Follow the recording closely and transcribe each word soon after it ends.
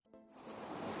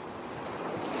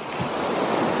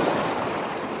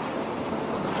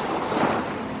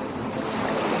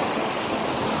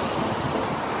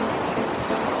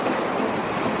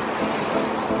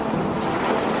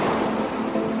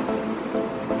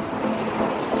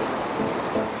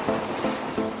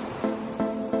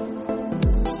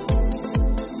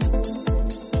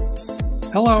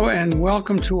Hello, and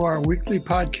welcome to our weekly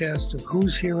podcast of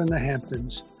Who's Here in the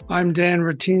Hamptons. I'm Dan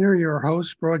Ratiner, your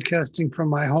host, broadcasting from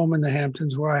my home in the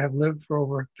Hamptons, where I have lived for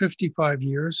over 55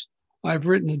 years. I've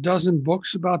written a dozen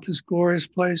books about this glorious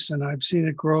place, and I've seen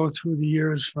it grow through the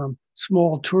years from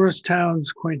small tourist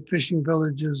towns, quaint fishing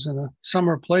villages, and a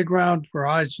summer playground for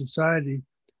high society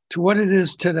to what it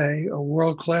is today, a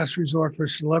world-class resort for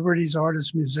celebrities,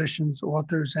 artists, musicians,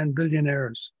 authors, and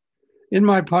billionaires. In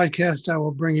my podcast, I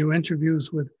will bring you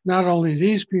interviews with not only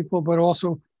these people, but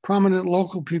also prominent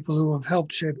local people who have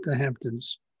helped shape the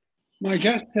Hamptons. My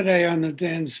guest today on the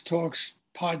Dan's Talks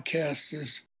podcast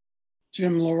is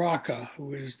Jim LaRocca,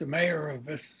 who is the mayor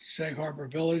of Sag Harbor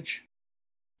Village.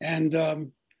 And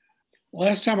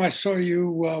last time I saw you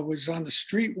was on the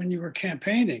street when you were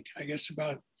campaigning. I guess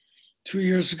about 2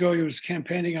 years ago, he was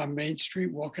campaigning on Main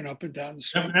Street, walking up and down the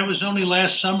street. That was only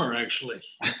last summer, actually.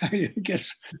 I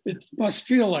guess it must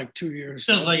feel like 2 years.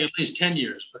 Feels like at least 10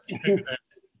 years.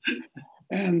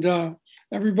 And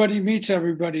everybody meets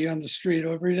everybody on the street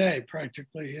every day,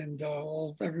 practically, and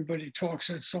everybody talks.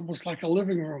 It's almost like a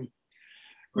living room.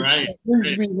 Which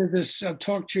brings me to this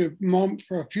talk to you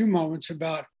for a few moments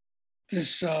about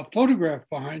this photograph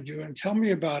behind you, and tell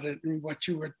me about it and what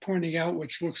you were pointing out,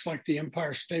 which looks like the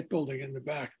Empire State Building in the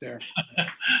back there.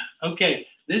 Okay,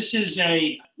 this is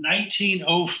a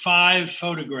 1905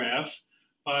 photograph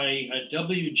by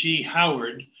W.G.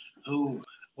 Howard, who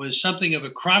was something of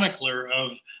a chronicler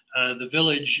of the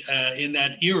village in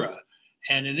that era.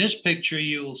 And in this picture,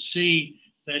 you'll see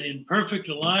that in perfect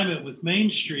alignment with Main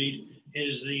Street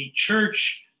is the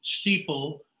church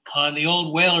steeple on the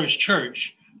old Whalers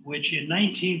Church, which in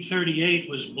 1938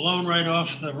 was blown right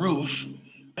off the roof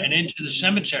and into the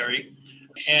cemetery.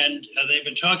 And they've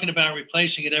been talking about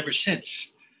replacing it ever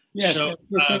since. Yes, so,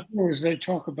 they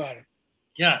talk about it.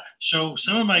 Yeah, so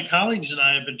some of my colleagues and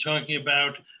I have been talking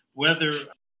about whether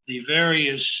the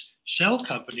various cell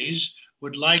companies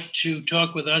would like to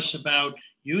talk with us about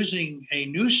using a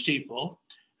new steeple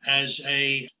as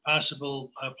a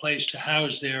possible place to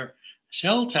house their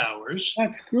cell towers.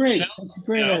 That's great. That's a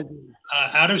great idea.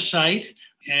 Out of sight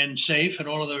and safe and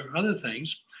all of the other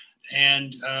things.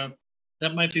 And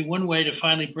that might be one way to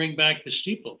finally bring back the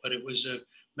steeple, but it was a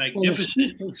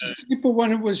magnificent. Well, the steeple,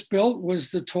 when it was built,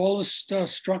 was the tallest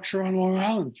structure on Long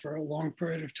Island for a long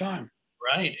period of time.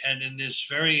 Right. And in this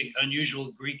very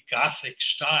unusual Greek Gothic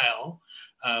style,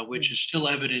 which is still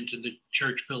evident in the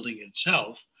church building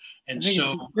itself. And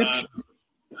so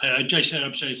I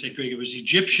said Greek, it was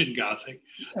Egyptian Gothic.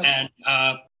 And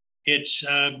it's,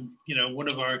 one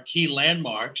of our key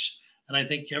landmarks. And I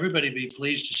think everybody would be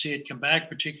pleased to see it come back,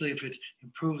 particularly if it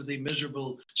improved the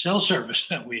miserable cell service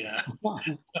that we have.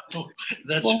 So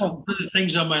that's one of the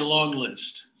things on my long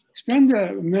list. Spend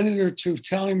a minute or two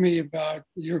telling me about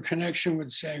your connection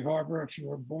with Sag Harbor, if you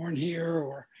were born here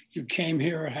or you came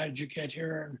here, or how did you get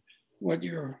here, and what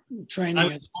your training is.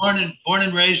 I was born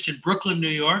and raised in Brooklyn, New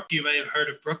York. You may have heard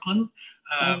of Brooklyn.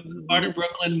 Part of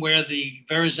Brooklyn where the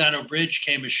Verrazano Bridge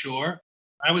came ashore.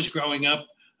 I was growing up,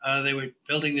 they were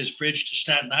building this bridge to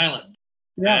Staten Island.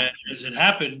 Yeah. As it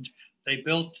happened, they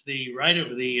built the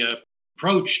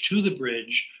approach to the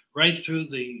bridge right through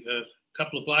the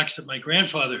couple of blocks that my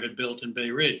grandfather had built in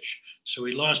Bay Ridge. So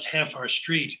we lost half our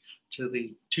street to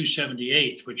the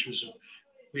 278th, which was a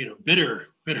bitter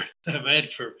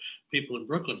event for people in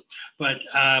Brooklyn. But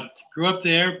grew up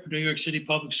there, New York City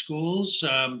Public Schools,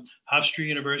 Hofstra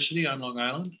University on Long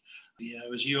Island. I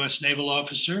was a U.S. naval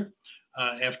officer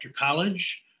after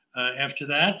college. After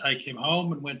that, I came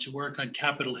home and went to work on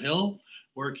Capitol Hill,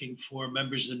 working for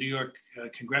members of the New York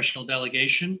congressional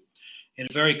delegation. In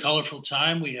a very colorful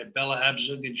time, we had Bella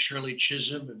Abzug and Shirley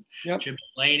Chisholm and Jim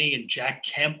Delaney and Jack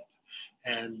Kemp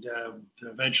and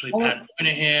eventually Pat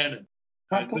Moynihan.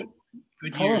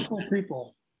 Good colorful years.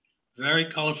 People. Very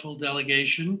colorful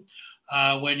delegation.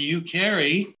 When you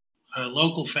carry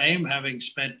local fame, having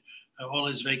spent all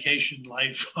his vacation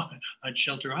life on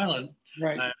Shelter Island,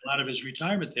 right. A lot of his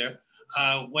retirement there,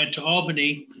 went to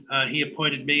Albany. He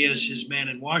appointed me as his man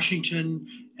in Washington,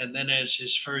 and then as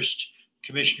his first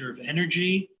Commissioner of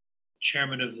Energy,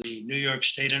 Chairman of the New York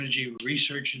State Energy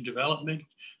Research and Development,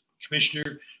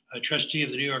 Commissioner, Trustee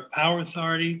of the New York Power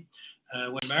Authority.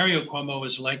 When Mario Cuomo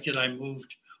was elected, I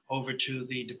moved over to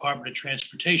the Department of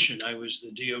Transportation. I was the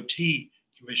DOT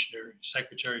Commissioner,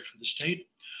 Secretary for the state.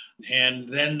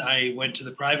 And then I went to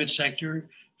the private sector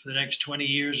for the next 20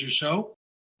 years or so,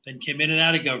 then came in and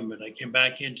out of government. I came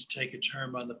back in to take a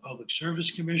term on the Public Service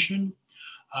Commission,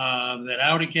 then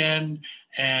out again.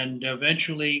 And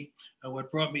eventually,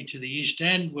 what brought me to the East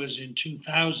End was in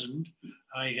 2000.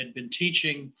 I had been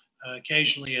teaching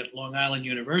occasionally at Long Island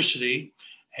University,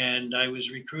 and I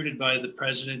was recruited by the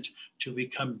president to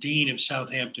become dean of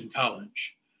Southampton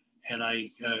College. And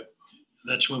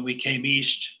that's when we came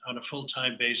east on a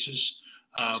full-time basis.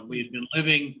 We had been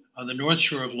living on the North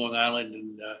Shore of Long Island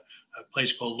in a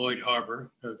place called Lloyd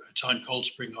Harbor. It's on Cold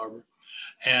Spring Harbor.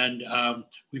 And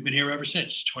we've been here ever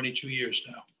since, 22 years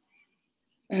now.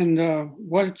 And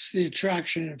what's the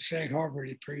attraction of Sag Harbor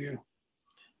for you?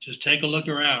 Just take a look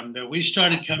around. We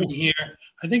started coming here.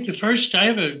 I think I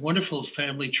have a wonderful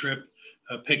family trip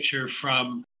picture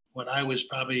from when I was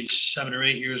probably 7 or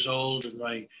 8 years old, and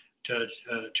my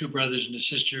two brothers and a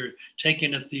sister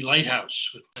taken at the lighthouse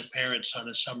with my parents on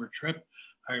a summer trip.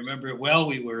 I remember it well.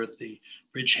 We were at the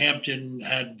Bridgehampton,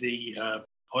 had the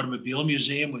Automobile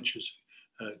Museum, which was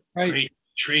a great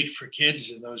treat for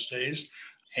kids in those days.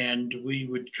 And we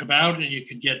would come out and you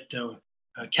could get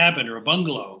a cabin or a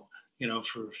bungalow,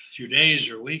 for a few days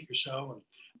or a week or so. And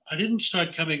I didn't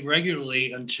start coming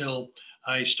regularly until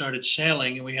I started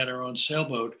sailing, and we had our own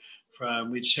sailboat.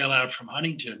 We'd sail out from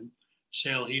Huntington,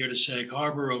 sail here to Sag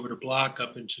Harbor, over to Block,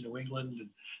 up into New England. And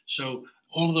so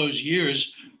all those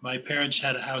years, my parents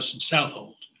had a house in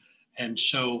Southold. And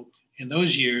so in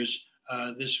those years,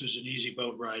 this was an easy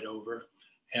boat ride over.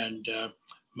 And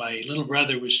my little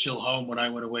brother was still home when I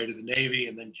went away to the Navy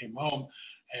and then came home.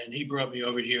 And he brought me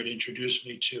over here to introduce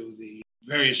me to the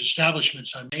various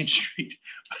establishments on Main Street.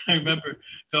 I remember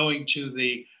going to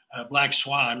the Black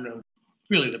Swan,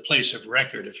 really the place of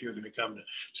record if you're going to come to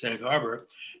Sag Harbor.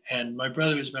 And my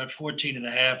brother was about 14 and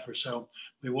a half or so.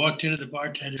 We walked into the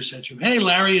bartender, said to him, "Hey,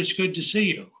 Larry, it's good to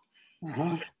see you."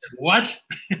 Uh-huh. Said, "What?"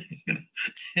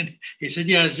 And he said,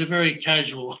 "Yeah, it's a very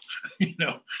casual,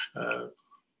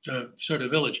 sort of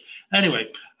village."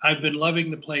 Anyway, I've been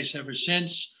loving the place ever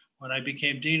since. When I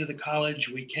became dean of the college,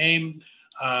 we came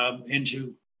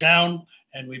into town,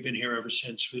 and we've been here ever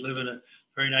since. We live in a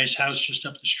very nice house just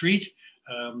up the street.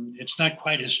 It's not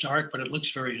quite historic, but it looks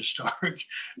very historic.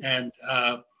 And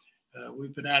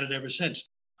we've been at it ever since.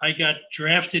 I got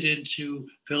drafted into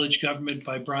village government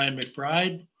by Brian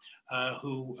McBride,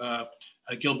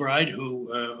 Gilbride,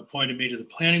 who appointed me to the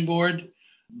planning board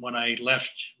when I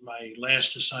left my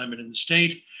last assignment in the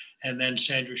state. And then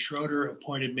Sandra Schroeder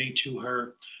appointed me to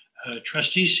her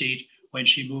trustee seat when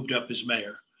she moved up as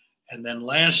mayor. And then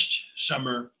last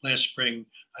spring,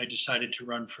 I decided to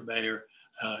run for mayor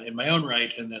in my own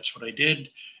right, and that's what I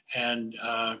did. And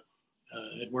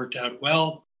it worked out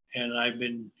well, and I've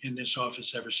been in this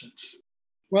office ever since.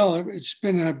 Well, it's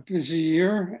been a busy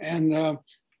year, and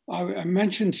I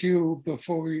mentioned to you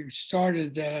before we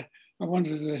started that I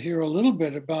wanted to hear a little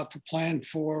bit about the plan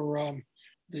for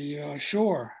the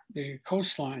shore, the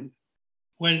coastline.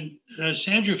 When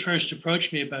Sandra first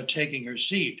approached me about taking her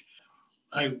seat,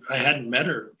 I hadn't met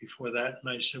her before that.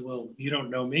 And I said, "Well, you don't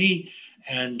know me."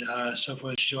 And so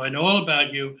forth. She said, "I know all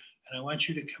about you, and I want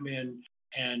you to come in.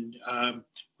 And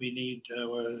we need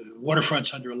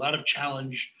waterfronts under a lot of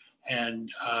challenge.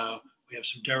 And we have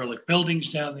some derelict buildings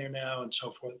down there now and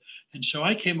so forth." And so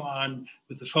I came on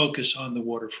with the focus on the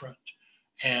waterfront.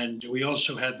 And we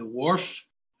also had the wharf,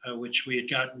 which we had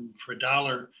gotten for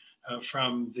 $1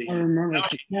 from the. I remember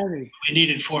the county. We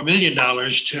needed $4 million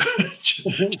to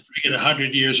bring it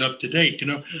 100 years up to date,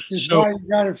 Which is why you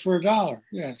got it for $1.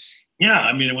 Yes. Yeah,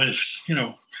 I mean, when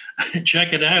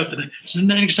check it out. So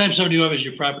next time somebody offers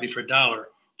you property for $1,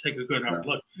 take a good hard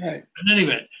look. Right. In any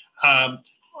event,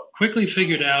 quickly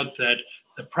figured out that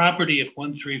the property at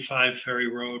 135 Ferry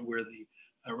Road, where the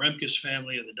Remkes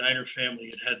family and the Diner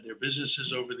family had their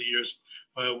businesses over the years,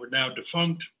 were now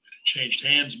defunct, changed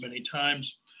hands many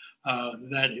times.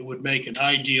 That it would make an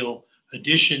ideal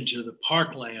addition to the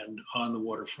parkland on the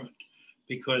waterfront,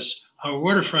 because our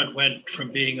waterfront went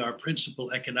from being our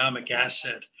principal economic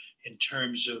asset in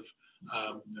terms of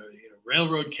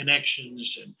railroad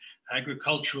connections and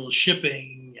agricultural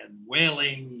shipping and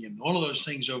whaling and all of those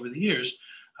things over the years.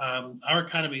 Our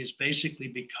economy has basically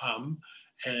become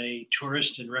a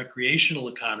tourist and recreational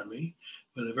economy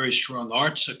with a very strong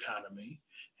arts economy.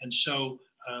 And so,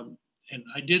 and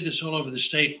I did this all over the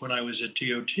state when I was at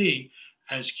DOT,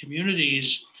 as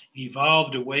communities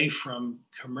evolved away from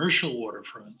commercial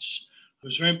waterfronts. It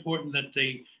was very important that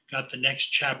they got the next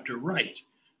chapter right.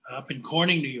 Up in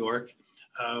Corning, New York,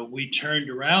 we turned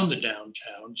around the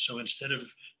downtown. So instead of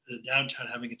the downtown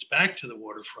having its back to the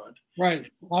waterfront, right,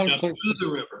 a lot of places to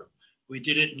the river. We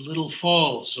did it in Little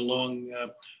Falls along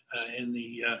in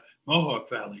the Mohawk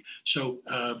Valley. So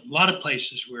a lot of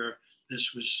places where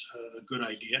this was a good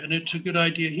idea, and it's a good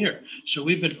idea here. So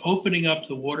we've been opening up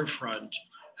the waterfront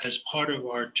as part of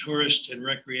our tourist and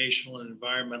recreational and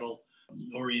environmental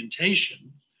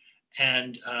orientation.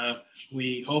 And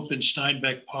we opened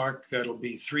Steinbeck Park. It'll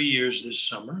be 3 years this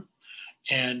summer.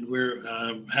 And we're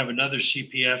have another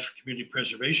CPF, Community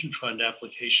Preservation Fund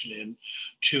application in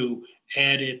to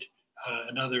add it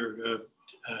another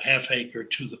half acre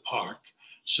to the park,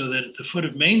 so that at the foot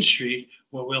of Main Street,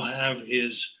 what we'll have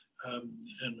is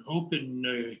an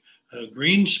open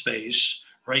green space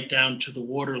right down to the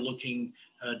water, looking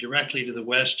directly to the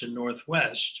west and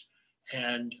northwest.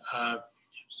 And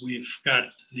we've got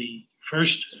the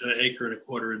first acre and a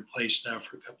quarter in place now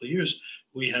for a couple of years.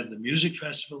 We had the music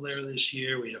festival there this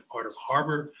year. We have part of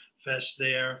Harbor Fest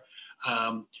there.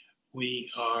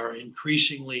 We are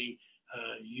increasingly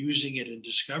using it and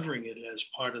discovering it as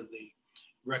part of the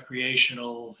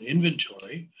recreational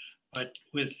inventory. But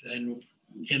in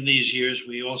these years,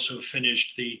 we also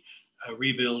finished the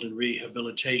rebuild and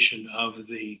rehabilitation of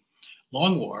the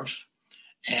Long Wharf.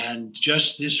 And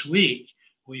just this week,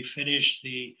 we finished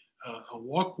a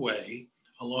walkway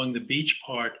along the beach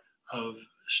part of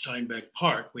Steinbeck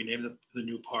Park. We named the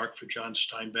new park for John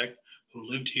Steinbeck, who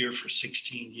lived here for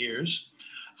 16 years.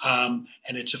 And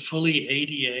it's a fully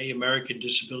ADA, American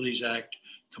Disabilities Act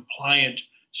compliant,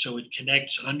 so it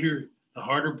connects under the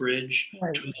Harder Bridge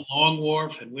to the Long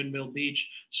Wharf and Windmill Beach.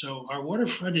 So our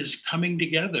waterfront is coming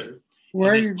together.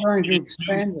 Where are you going to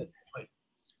expand it?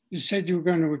 You said you were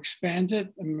going to expand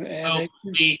it and add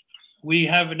acres? We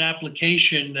have an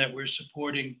application that we're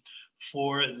supporting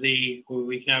for what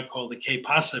we now call the Que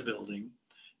Pasa building.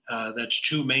 That's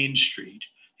 2 Main Street.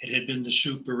 It had been the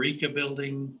Superica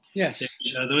building. Yes.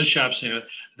 Those shops there.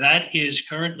 That is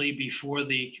currently before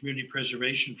the Community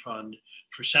Preservation Fund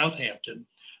for Southampton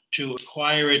to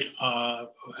acquire it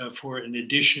for an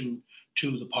addition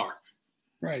to the park.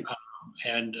 Right.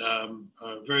 And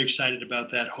very excited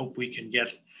about that. Hope we can get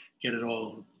it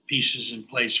all pieces in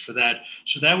place for that.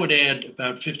 So that would add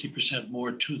about 50%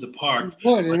 more to the park.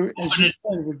 It would. As you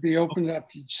said, it would be opened up.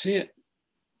 You'd see it.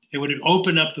 It would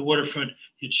open up the waterfront.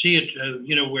 You'd see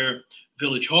it, where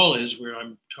Village Hall is, where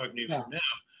I'm talking to you from now.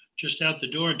 Just out the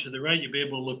door and to the right, you'll be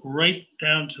able to look right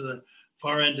down to the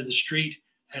far end of the street,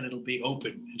 and it'll be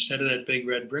open instead of that big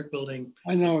red brick building.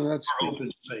 I know, that's open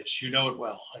space. You know it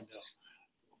well. I know.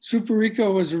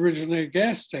 Superica was originally a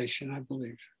gas station, I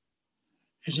believe.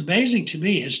 It's amazing to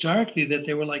me historically that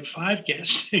there were like 5 gas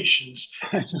stations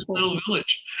in this little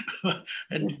village.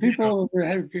 And people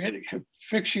were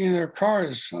fixing their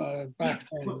cars back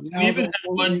then. Now we even had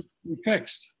one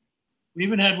fixed. We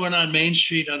even had one on Main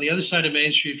Street, on the other side of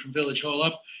Main Street from Village Hall,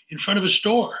 up in front of a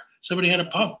store. Somebody had a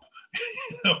pump.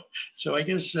 So I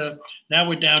guess now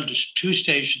we're down to 2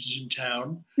 stations in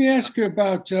town. Let me ask you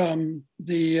about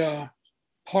the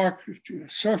park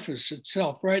surface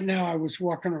itself. Right now, I was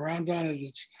walking around on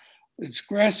it. It's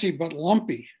grassy but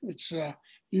lumpy. It's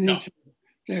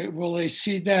will they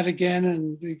seed that again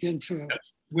and begin to?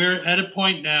 We're at a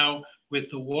point now with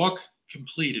the walk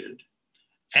completed,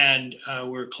 and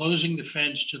we're closing the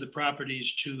fence to the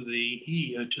properties to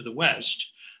the west.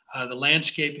 The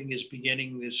landscaping is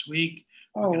beginning this week.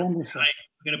 Oh, wonderful!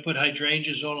 We're going to put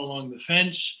hydrangeas all along the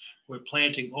fence. We're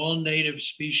planting all native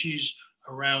species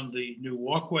around the new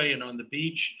walkway and on the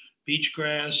beach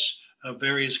grass of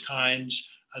various kinds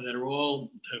that are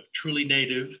all truly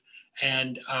native.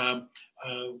 And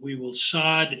we will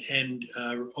sod and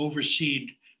overseed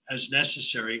as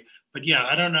necessary. But yeah,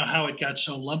 I don't know how it got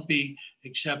so lumpy,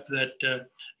 except that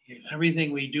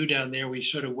everything we do down there, we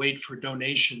sort of wait for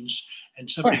donations. And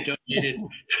somebody donated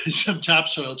some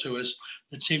topsoil to us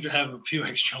that seemed to have a few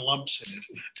extra lumps in it.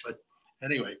 But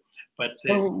anyway.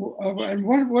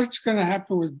 And what's going to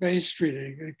happen with Bay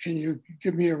Street? Can you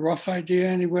give me a rough idea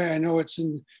anyway? I know it's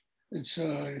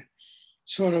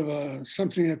sort of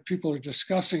something that people are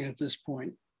discussing at this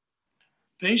point.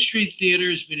 Bay Street Theater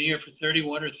has been here for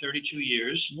 31 or 32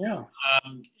 years. Yeah.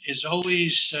 Is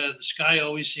always the sky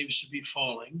always seems to be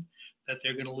falling, that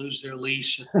they're going to lose their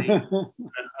lease at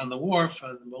on the wharf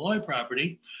on the Malloy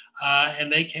property,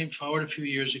 and they came forward a few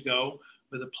years ago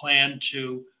with a plan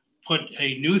to put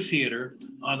a new theater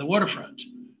on the waterfront.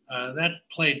 That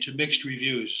played to mixed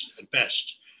reviews at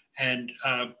best. And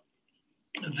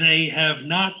they have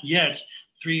not yet,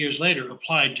 3 years later,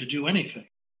 applied to do anything.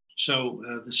 So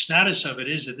the status of it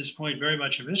is at this point very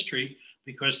much a mystery,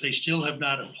 because they still have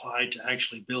not applied to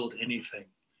actually build anything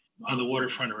on the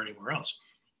waterfront or anywhere else.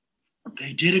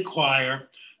 They did acquire,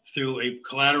 through a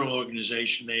collateral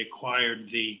organization, they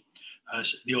acquired the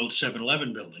old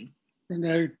 7-Eleven building. And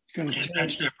they're going to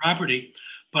that's their property,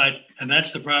 and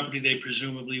that's the property they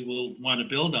presumably will want to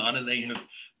build on. And they have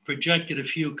projected a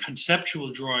few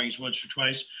conceptual drawings once or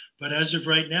twice, but as of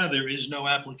right now, there is no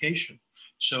application.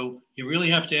 So you really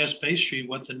have to ask Bay Street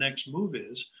what the next move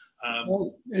is.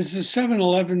 Well, is the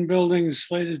 7-Eleven building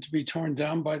slated to be torn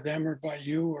down by them or by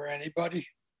you or anybody?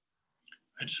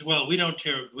 Well, we don't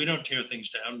tear things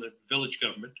down. The village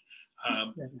government.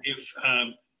 If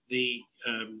the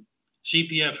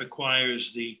CPF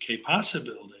acquires the KPASA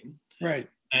building, Right.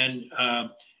 and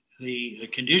the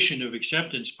condition of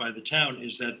acceptance by the town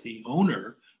is that the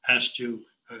owner has to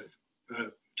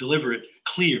deliver it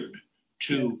cleared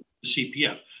to the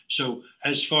CPF. So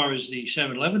as far as the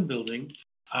 7-Eleven building,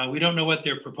 we don't know what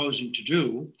they're proposing to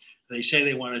do. They say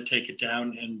they want to take it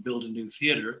down and build a new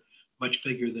theater, much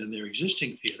bigger than their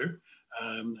existing theater.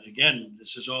 Again,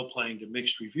 this is all playing to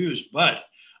mixed reviews, but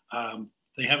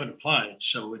they haven't applied.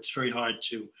 So it's very hard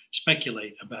to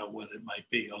speculate about what it might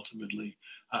be ultimately.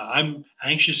 I'm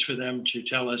anxious for them to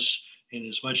tell us in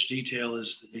as much detail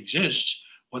as exists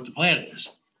what the plan is.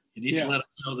 You need to let us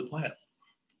know the plan.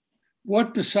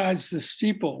 What besides the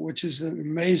steeple, which is an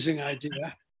amazing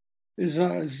idea, is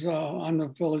on the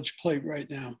village plate right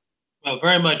now? Well,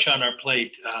 very much on our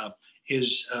plate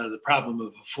is the problem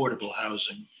of affordable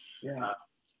housing. Yeah.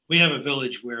 We have a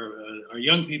village where our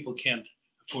young people can't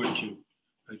afford to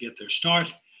get their start,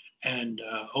 and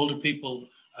older people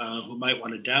who might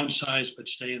want to downsize but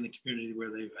stay in the community where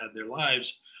they've had their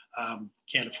lives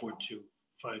can't afford to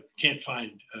can't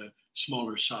find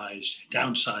smaller sized,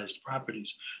 downsized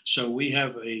properties. So we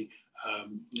have a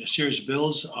series of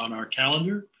bills on our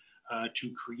calendar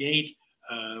to create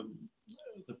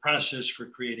the process for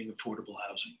creating affordable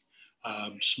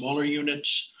housing. Smaller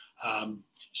units,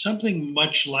 something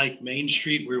much like Main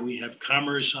Street, where we have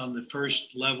commerce on the first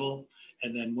level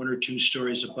and then 1 or 2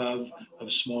 stories above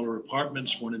of smaller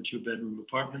apartments, 1 and 2 bedroom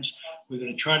apartments. We're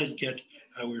going to try to get,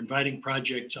 we're inviting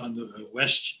projects on the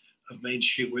west of Main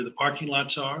Street where the parking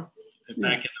lots are, and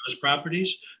back in those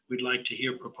properties. We'd like to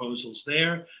hear proposals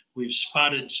there. We've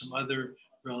spotted some other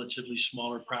relatively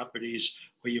smaller properties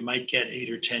where you might get 8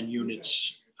 or 10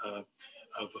 units of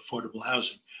affordable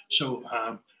housing. So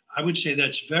I would say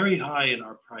that's very high in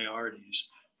our priorities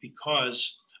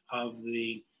because of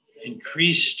the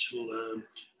increased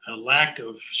lack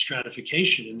of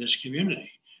stratification in this community.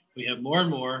 We have more and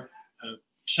more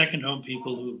second home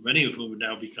people, who many of whom have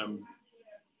now become,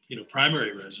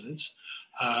 primary residents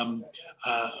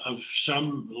of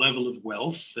some level of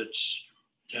wealth that's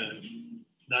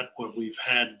not what we've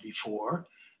had before.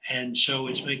 And so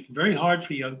it's making very hard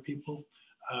for young people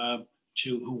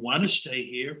who want to stay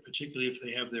here, particularly if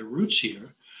they have their roots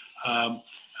here,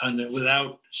 and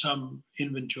without some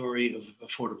inventory of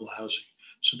affordable housing.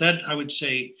 So that, I would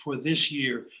say, for this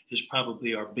year is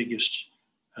probably our biggest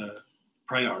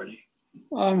priority.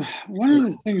 One of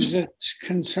the things that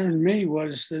concerned me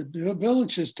was that the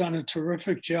village has done a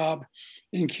terrific job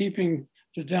in keeping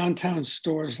the downtown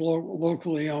stores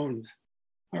locally owned.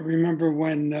 I remember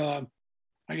when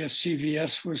I guess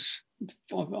CVS was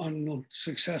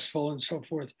unsuccessful and so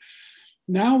forth.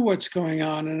 Now what's going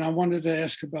on, and I wanted to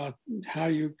ask about how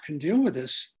you can deal with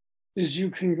this, is you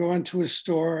can go into a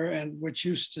store and which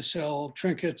used to sell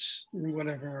trinkets and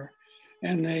whatever,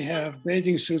 and they have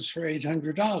bathing suits for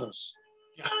 $800.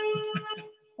 Yeah.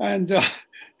 And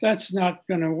that's not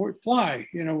going to fly,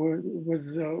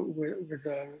 with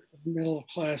the middle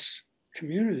class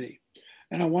community.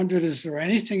 And I wondered, is there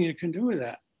anything you can do with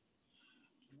that?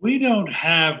 We don't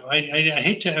have, I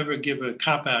hate to ever give a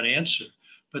cop-out answer,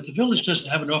 but the village doesn't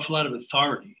have an awful lot of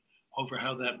authority over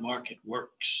how that market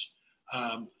works.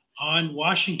 On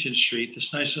Washington Street,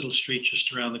 this nice little street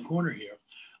just around the corner here,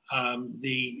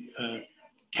 the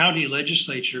county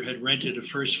legislature had rented a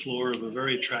first floor of a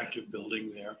very attractive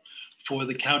building there for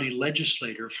the county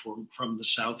legislator from the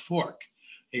South Fork.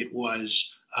 It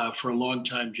was for a long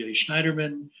time Jay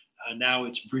Schneiderman. Now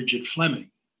it's Bridget Fleming.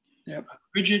 Yep.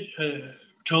 Bridget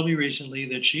told me recently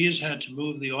that she has had to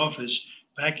move the office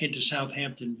back into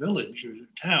Southampton Village or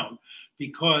town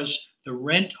because the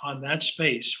rent on that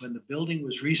space when the building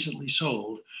was recently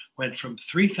sold went from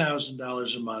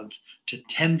 $3,000 a month to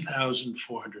 $10,400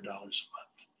 a month.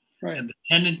 Right. And the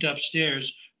tenant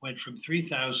upstairs went from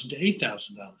 $3,000 to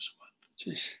 $8,000 a month.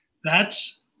 Jeez. That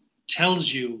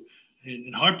tells you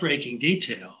in heartbreaking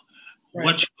detail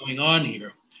what's going on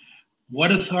here.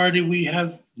 What authority we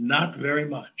have? Not very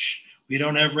much. We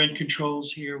don't have rent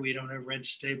controls here. We don't have rent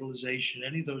stabilization,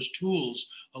 any of those tools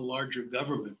a larger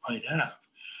government might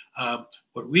have.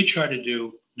 What we try to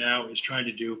do now is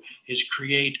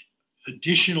create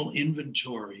additional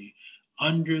inventory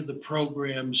under the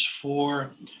programs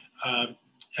for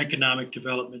economic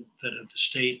development that the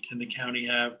state and the county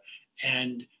have,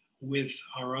 and with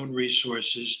our own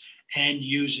resources and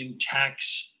using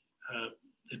tax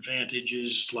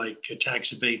advantages like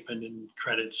tax abatement and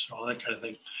credits and all that kind of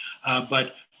thing.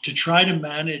 But to try to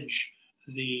manage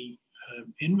the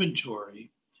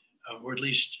inventory, or at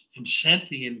least incent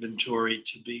the inventory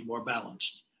to be more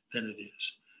balanced than it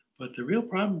is. But the real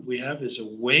problem we have is a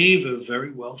wave of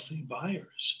very wealthy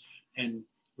buyers. And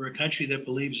we're a country that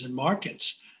believes in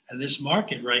markets. And this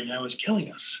market right now is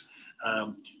killing us.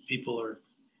 People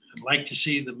like to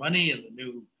see the money and the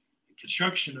new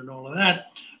construction and all of that,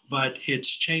 but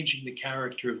it's changing the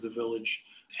character of the village.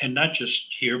 And not just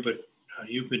here, but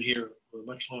you've been here for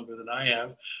much longer than I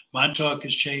have. Montauk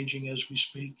is changing as we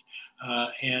speak.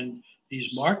 And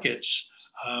these markets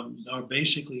are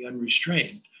basically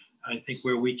unrestrained. I think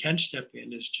where we can step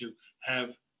in is to have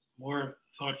more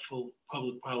thoughtful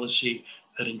public policy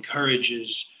that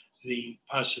encourages the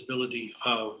possibility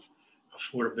of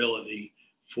affordability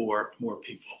for more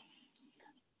people.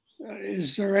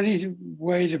 Is there any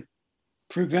way to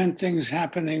prevent things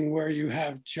happening where you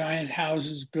have giant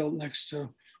houses built next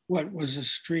to what was a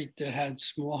street that had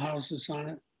small houses on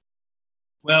it?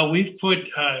 Well, we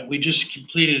just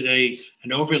completed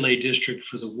an overlay district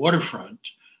for the waterfront,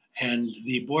 and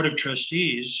the Board of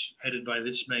Trustees, headed by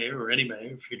this mayor or any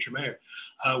mayor, future mayor,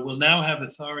 will now have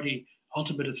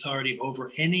ultimate authority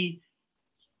over any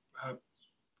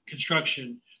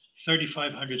construction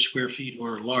 3,500 square feet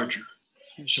or larger.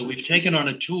 So we've taken on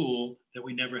a tool that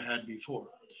we never had before.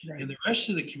 Right. In the rest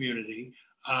of the community,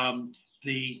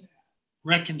 the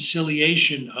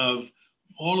reconciliation of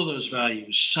all of those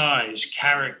values, size,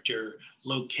 character,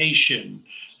 location,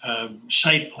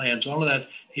 site plans, all of that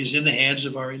is in the hands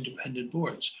of our independent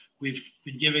boards. We've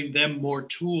been giving them more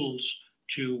tools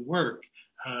to work.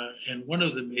 And one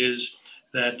of them is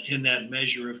that in that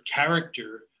measure of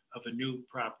character of a new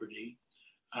property,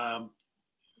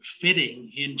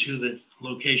 fitting into the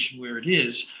location where it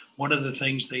is, one of the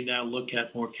things they now look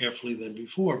at more carefully than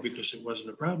before, because it wasn't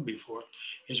a problem before,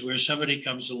 is where somebody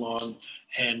comes along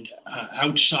and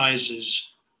outsizes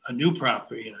a new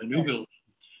property, a new building,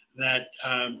 that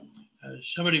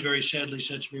somebody very sadly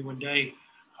said to me one day,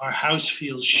 our house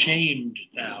feels shamed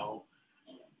now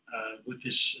with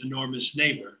this enormous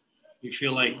neighbor. We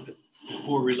feel like the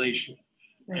poor relation.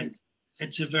 Right. And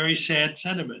it's a very sad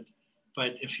sentiment.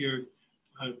 But if you're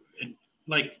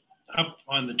like up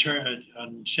on the turn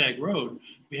on Sag Road,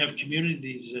 we have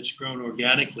communities that's grown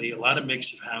organically, a lot of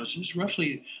mix of houses,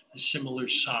 roughly a similar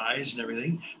size and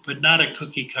everything, but not a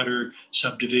cookie cutter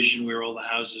subdivision where all the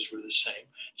houses were the same.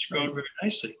 It's grown very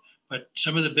nicely. But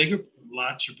some of the bigger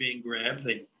lots are being grabbed.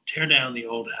 They tear down the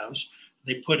old house.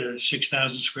 They put a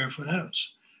 6,000 square foot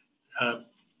house.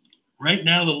 Right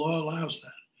now, the law allows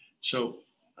that. So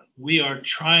we're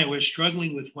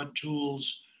struggling with what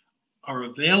tools are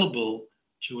available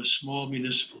to a small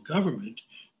municipal government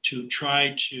to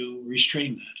try to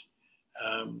restrain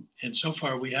that. And so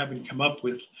far, we haven't come up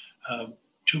with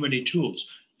too many tools.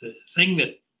 The thing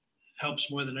that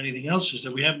helps more than anything else is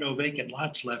that we have no vacant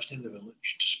lots left in the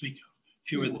village to speak of,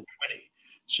 fewer than 20.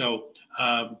 So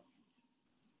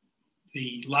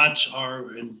the lots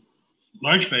are in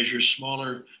large measure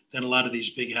smaller than a lot of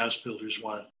these big house builders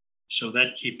want. So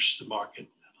that keeps the market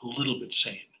a little bit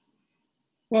sane.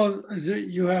 Well,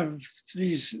 you have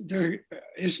these,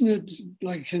 isn't it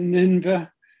like in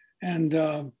Nineveh and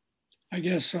I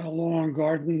guess along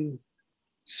Garden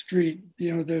Street,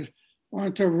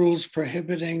 aren't there rules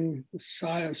prohibiting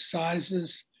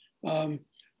sizes?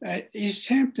 East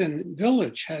Hampton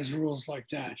Village has rules like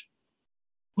that.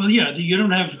 Well, yeah, you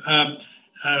don't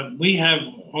have, we have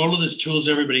all of the tools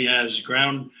everybody has,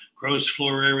 gross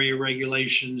floor area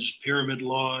regulations, pyramid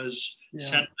laws,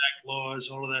 setback laws,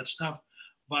 all of that stuff.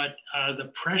 But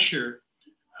the pressure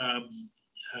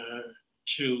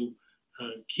to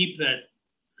keep that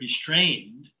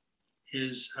restrained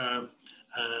is on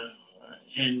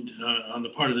the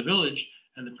part of the village,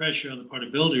 and the pressure on the part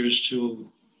of builders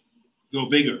to go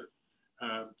bigger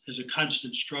is a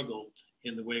constant struggle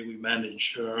in the way we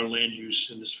manage our land use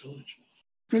in this village.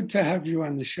 Good to have you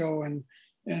on the show,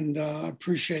 and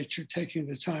appreciate you taking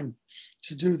the time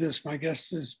to do this. My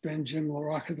guest has been Jim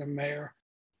LaRocca, the mayor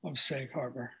of Sag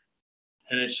Harbor.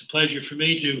 And it's a pleasure for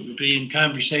me to be in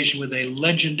conversation with a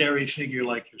legendary figure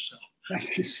like yourself.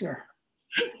 Thank you, sir.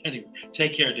 Anyway,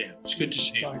 take care, Dan. It's good to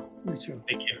see you. Bye. You too.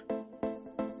 Take care.